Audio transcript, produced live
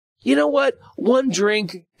you know what? One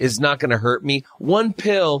drink is not going to hurt me. One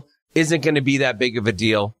pill isn't going to be that big of a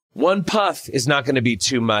deal. One puff is not going to be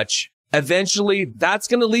too much. Eventually, that's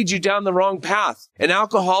going to lead you down the wrong path. An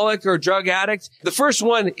alcoholic or drug addict, the first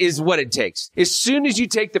one is what it takes. As soon as you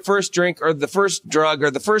take the first drink or the first drug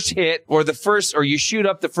or the first hit or you shoot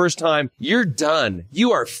up the first time, you're done.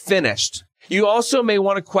 You are finished. You also may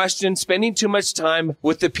want to question spending too much time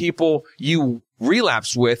with the people you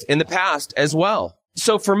relapsed with in the past as well.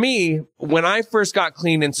 So for me, when I first got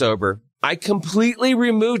clean and sober, I completely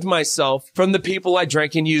removed myself from the people I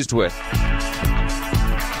drank and used with.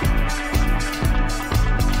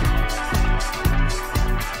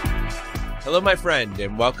 Hello, my friend,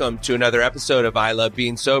 and welcome to another episode of I Love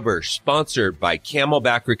Being Sober, sponsored by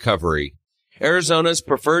Camelback Recovery, Arizona's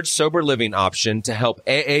preferred sober living option to help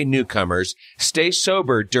AA newcomers stay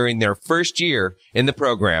sober during their first year in the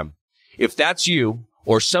program. If that's you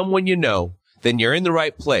or someone you know, then you're in the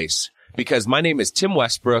right place, because my name is Tim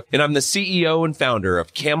Westbrook, and I'm the CEO and founder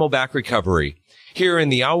of Camelback Recovery, here in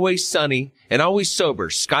the always sunny and always sober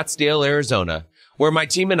Scottsdale, Arizona, where my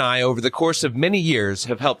team and I, over the course of many years,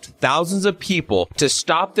 have helped thousands of people to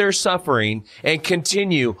stop their suffering and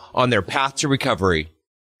continue on their path to recovery.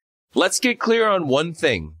 Let's get clear on one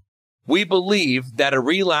thing. We believe that a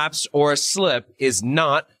relapse or a slip is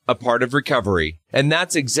not a part of recovery. And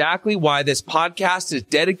that's exactly why this podcast is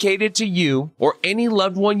dedicated to you or any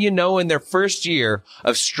loved one you know in their first year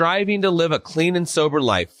of striving to live a clean and sober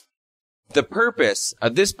life. The purpose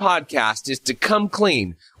of this podcast is to come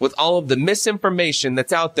clean with all of the misinformation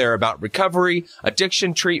that's out there about recovery,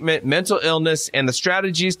 addiction treatment, mental illness, and the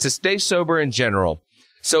strategies to stay sober in general.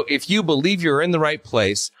 So if you believe you're in the right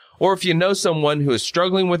place, or if you know someone who is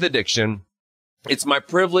struggling with addiction, it's my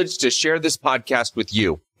privilege to share this podcast with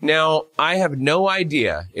you. Now, I have no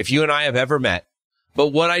idea if you and I have ever met, but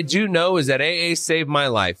what I do know is that AA saved my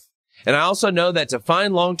life. And I also know that to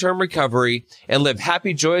find long-term recovery and live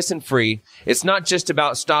happy, joyous, and free, it's not just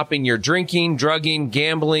about stopping your drinking, drugging,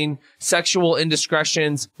 gambling, sexual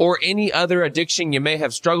indiscretions, or any other addiction you may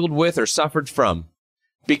have struggled with or suffered from.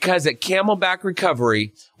 Because at Camelback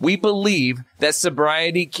Recovery, we believe that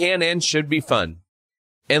sobriety can and should be fun.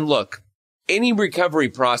 And look, any recovery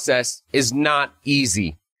process is not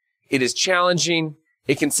easy. It is challenging,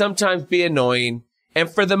 it can sometimes be annoying, and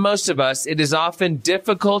for the most of us, it is often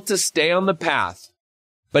difficult to stay on the path.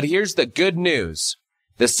 But here's the good news.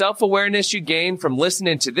 The self-awareness you gain from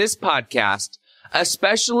listening to this podcast,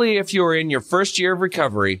 especially if you're in your first year of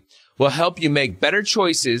recovery, will help you make better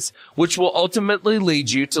choices, which will ultimately lead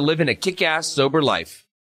you to living a kick-ass sober life.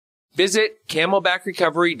 Visit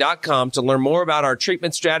camelbackrecovery.com to learn more about our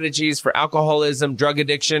treatment strategies for alcoholism, drug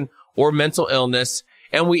addiction, or mental illness.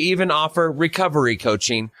 And we even offer recovery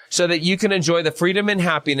coaching so that you can enjoy the freedom and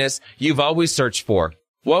happiness you've always searched for.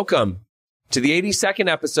 Welcome to the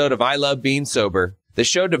 82nd episode of I Love Being Sober, the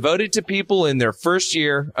show devoted to people in their first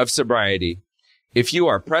year of sobriety. If you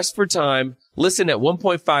are pressed for time, listen at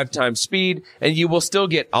 1.5 times speed and you will still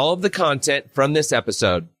get all of the content from this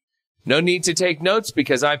episode. No need to take notes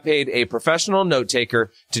because I've paid a professional note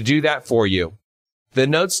taker to do that for you. The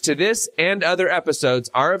notes to this and other episodes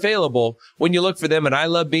are available when you look for them at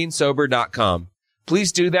ilovebeingsober.com.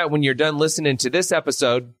 Please do that when you're done listening to this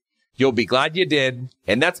episode. You'll be glad you did.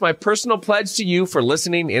 And that's my personal pledge to you for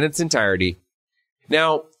listening in its entirety.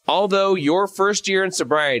 Now, although your first year in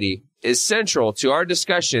sobriety is central to our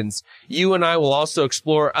discussions, you and I will also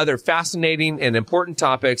explore other fascinating and important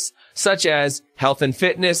topics such as health and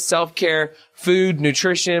fitness, self-care, food,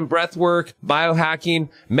 nutrition, breathwork, biohacking,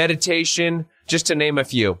 meditation, just to name a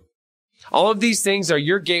few. All of these things are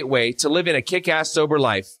your gateway to living a kick-ass sober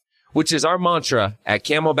life, which is our mantra at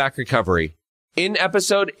Camelback Recovery. In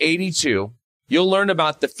episode 82, you'll learn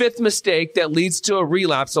about the 5th mistake that leads to a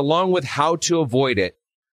relapse along with how to avoid it.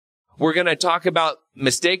 We're going to talk about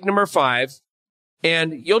mistake number 5,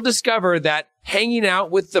 and you'll discover that hanging out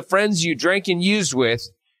with the friends you drank and used with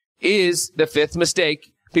is the 5th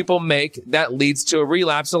mistake people make that leads to a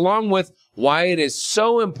relapse, along with why it is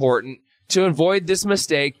so important to avoid this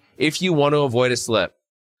mistake if you want to avoid a slip.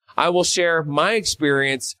 I will share my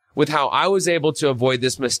experience with how I was able to avoid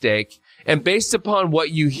this mistake, and based upon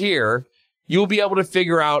what you hear, you'll be able to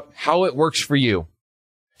figure out how it works for you.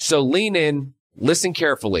 So lean in, listen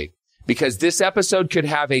carefully, because this episode could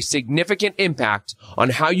have a significant impact on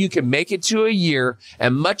how you can make it to a year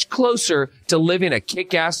and much closer to living a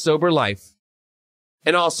kick-ass sober life.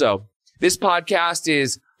 And also, this podcast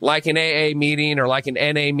is like an AA meeting or like an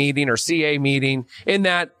NA meeting or CA meeting in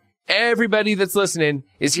that everybody that's listening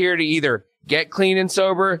is here to either get clean and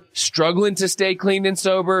sober, struggling to stay clean and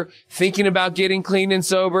sober, thinking about getting clean and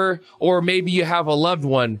sober, or maybe you have a loved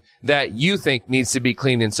one that you think needs to be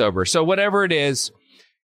clean and sober. So whatever it is,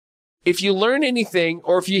 if you learn anything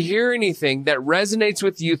or if you hear anything that resonates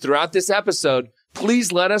with you throughout this episode,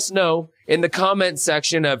 please let us know in the comment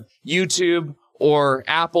section of YouTube or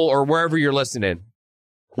Apple or wherever you're listening.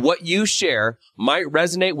 What you share might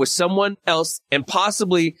resonate with someone else and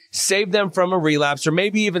possibly save them from a relapse or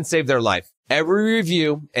maybe even save their life. Every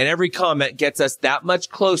review and every comment gets us that much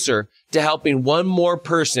closer to helping one more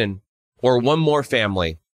person or one more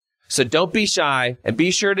family. So don't be shy and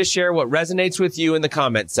be sure to share what resonates with you in the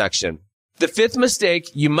comment section. The fifth mistake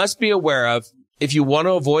you must be aware of if you want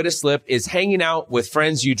to avoid a slip is hanging out with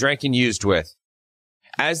friends you drank and used with.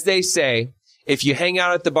 As they say, if you hang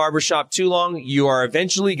out at the barbershop too long, you are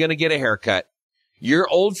eventually going to get a haircut. Your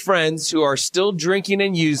old friends who are still drinking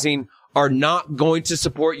and using are not going to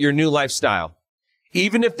support your new lifestyle.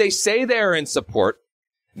 Even if they say they are in support,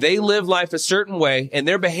 they live life a certain way and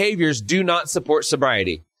their behaviors do not support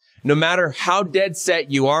sobriety. No matter how dead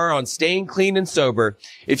set you are on staying clean and sober,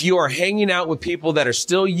 if you are hanging out with people that are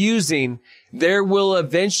still using, there will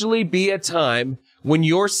eventually be a time when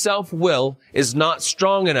your self-will is not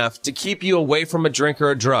strong enough to keep you away from a drink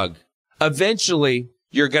or a drug. Eventually,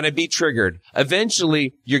 you're going to be triggered.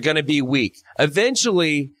 Eventually, you're going to be weak.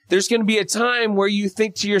 Eventually, there's going to be a time where you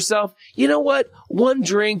think to yourself, you know what? One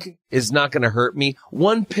drink is not going to hurt me.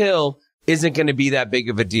 One pill isn't going to be that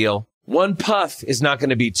big of a deal. One puff is not going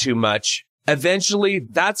to be too much. Eventually,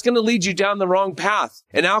 that's going to lead you down the wrong path.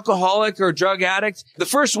 An alcoholic or drug addict, the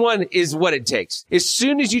first one is what it takes. As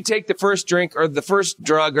soon as you take the first drink or the first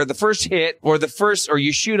drug or the first hit or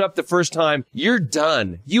you shoot up the first time, you're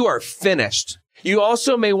done. You are finished. You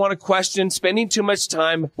also may want to question spending too much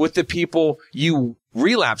time with the people you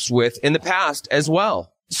relapsed with in the past as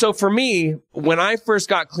well. So for me, when I first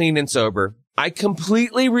got clean and sober, I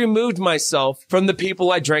completely removed myself from the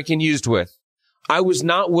people I drank and used with. I was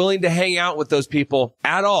not willing to hang out with those people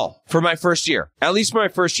at all for my first year, at least for my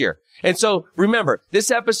first year. And so remember,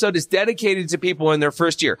 this episode is dedicated to people in their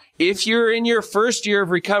first year. If you're in your first year of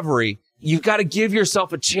recovery, you've got to give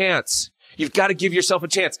yourself a chance. You've got to give yourself a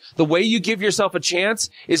chance. The way you give yourself a chance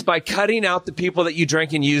is by cutting out the people that you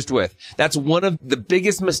drank and used with. That's one of the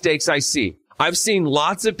biggest mistakes I see. I've seen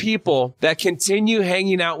lots of people that continue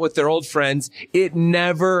hanging out with their old friends. It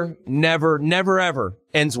never, ever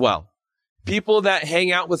ends well. People that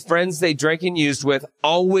hang out with friends they drank and used with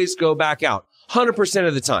always go back out 100%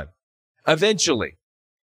 of the time, eventually.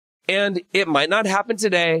 And it might not happen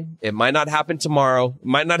today. It might not happen tomorrow. It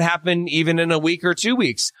might not happen even in a week or 2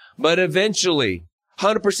 weeks, but eventually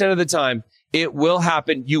 100% of the time it will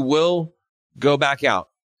happen. You will go back out.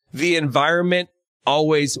 The environment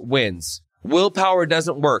always wins. Willpower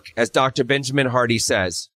doesn't work, as Dr. Benjamin Hardy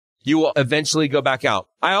says. You will eventually go back out.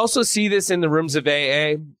 I also see this in the rooms of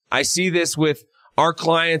AA. I see this with our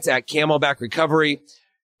clients at Camelback Recovery.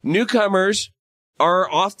 Newcomers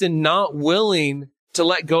are often not willing to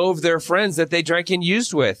let go of their friends that they drank and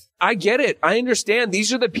used with. I get it. I understand.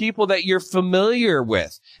 These are the people that you're familiar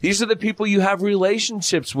with. These are the people you have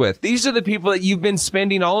relationships with. These are the people that you've been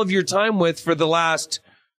spending all of your time with for the last,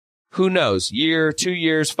 who knows, year, 2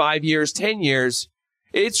 years, 5 years, 10 years.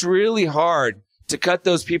 It's really hard to cut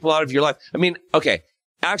those people out of your life. I mean, okay,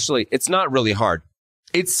 actually, it's not really hard.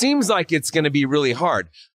 It seems like it's going to be really hard.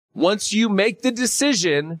 Once you make the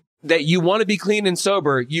decision that you want to be clean and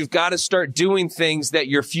sober, you've got to start doing things that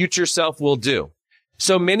your future self will do.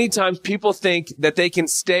 So many times people think that they can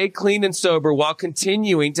stay clean and sober while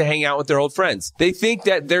continuing to hang out with their old friends. They think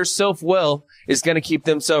that their self-will is going to keep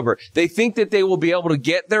them sober. They think that they will be able to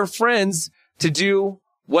get their friends to do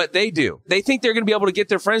what they do. They think they're going to be able to get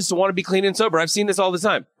their friends to want to be clean and sober. I've seen this all the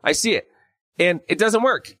time. I see it. And it doesn't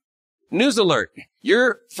work. News alert.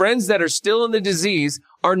 Your friends that are still in the disease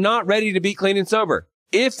are not ready to be clean and sober.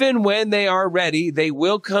 If and when they are ready, they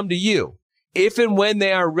will come to you. If and when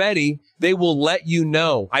they are ready, they will let you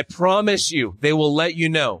know. I promise you, they will let you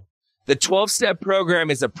know. The 12-step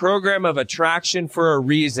program is a program of attraction for a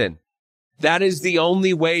reason. That is the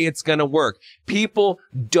only way it's going to work. People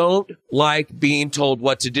don't like being told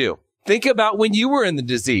what to do. Think about when you were in the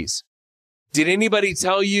disease. Did anybody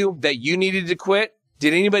tell you that you needed to quit?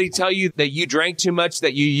 Did anybody tell you that you drank too much,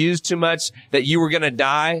 that you used too much, that you were going to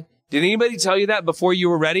die? Did anybody tell you that before you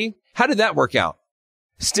were ready? How did that work out?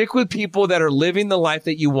 Stick with people that are living the life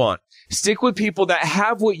that you want. Stick with people that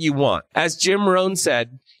have what you want. As Jim Rohn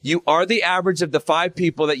said, you are the average of the 5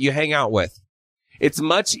 people that you hang out with. It's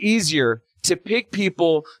much easier to pick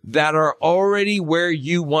people that are already where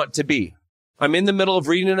you want to be. I'm in the middle of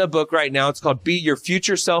reading a book right now. It's called Be Your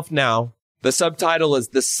Future Self Now. The subtitle is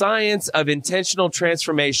The Science of Intentional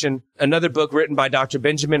Transformation, another book written by Dr.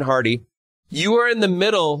 Benjamin Hardy. You are in the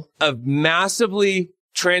middle of massively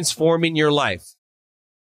transforming your life.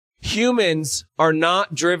 Humans are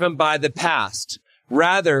not driven by the past.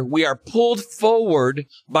 Rather, we are pulled forward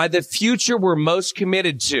by the future we're most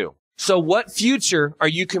committed to. So what future are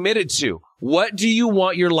you committed to? What do you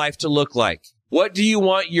want your life to look like? What do you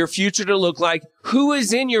want your future to look like? Who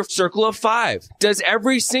is in your circle of 5? Does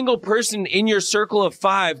every single person in your circle of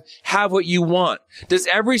 5 have what you want? Does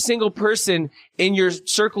every single person in your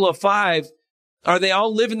circle of 5, are they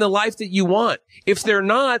all living the life that you want? If they're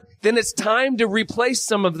not, then it's time to replace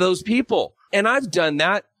some of those people. And I've done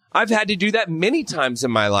that. I've had to do that many times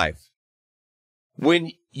in my life.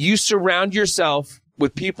 When you surround yourself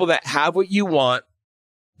with people that have what you want,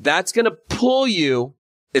 that's going to pull you.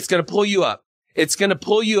 It's going to pull you up. It's going to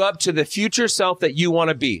pull you up to the future self that you want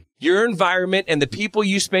to be. Your environment and the people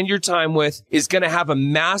you spend your time with is going to have a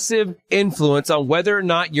massive influence on whether or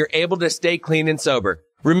not you're able to stay clean and sober.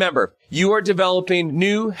 Remember, you are developing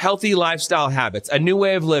new healthy lifestyle habits, a new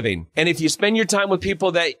way of living. And if you spend your time with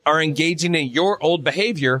people that are engaging in your old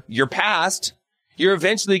behavior, your past, you're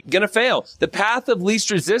eventually going to fail. The path of least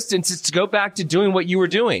resistance is to go back to doing what you were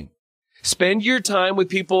doing. Spend your time with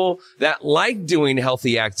people that like doing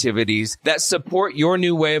healthy activities that support your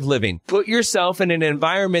new way of living. Put yourself in an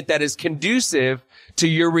environment that is conducive to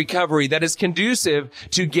your recovery, that is conducive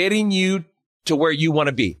to getting you to where you want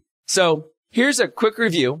to be. So here's a quick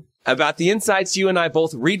review about the insights you and I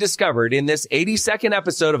both rediscovered in this 82nd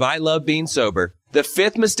episode of I Love Being Sober. The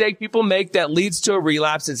 5th mistake people make that leads to a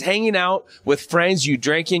relapse is hanging out with friends you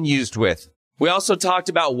drank and used with. We also talked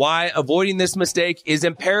about why avoiding this mistake is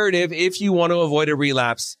imperative if you want to avoid a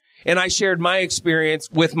relapse. And I shared my experience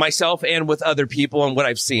with myself and with other people and what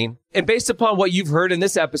I've seen. And based upon what you've heard in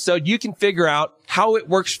this episode, you can figure out how it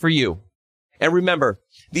works for you. And remember,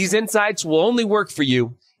 these insights will only work for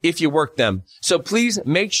you if you work them. So please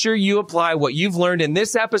make sure you apply what you've learned in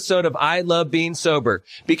this episode of I Love Being Sober,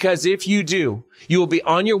 because if you do, you will be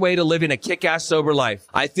on your way to living a kick-ass sober life.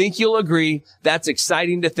 I think you'll agree that's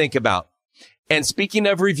exciting to think about. And speaking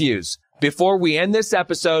of reviews, before we end this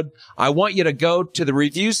episode, I want you to go to the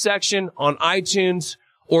review section on iTunes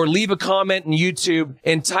or leave a comment in YouTube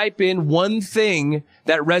and type in one thing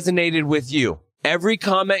that resonated with you. Every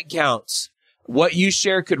comment counts. What you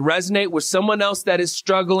share could resonate with someone else that is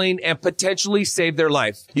struggling and potentially save their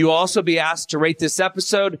life. You'll also be asked to rate this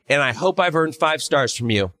episode, and I hope I've earned 5 stars from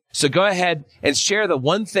you. So go ahead and share the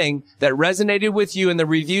one thing that resonated with you in the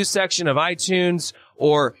review section of iTunes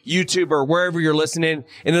or YouTube or wherever you're listening,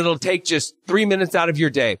 and it'll take just 3 minutes out of your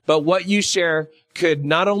day. But what you share could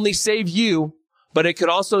not only save you, but it could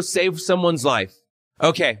also save someone's life.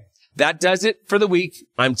 Okay, that does it for the week.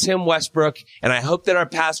 I'm Tim Westbrook, and I hope that our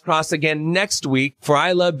paths cross again next week for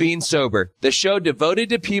I Love Being Sober, the show devoted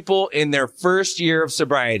to people in their first year of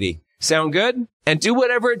sobriety. Sound good? And do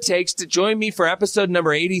whatever it takes to join me for episode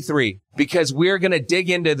number 83, because we're going to dig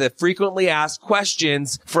into the frequently asked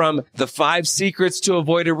questions from the 5 secrets to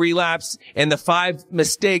avoid a relapse and the 5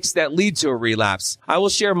 mistakes that lead to a relapse. I will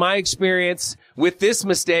share my experience with this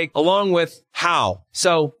mistake along with how.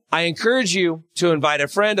 So I encourage you to invite a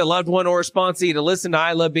friend, a loved one, or a sponsee to listen to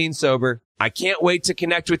I Love Being Sober. I can't wait to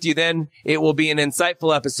connect with you then. It will be an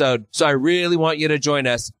insightful episode. So I really want you to join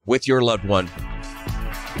us with your loved one.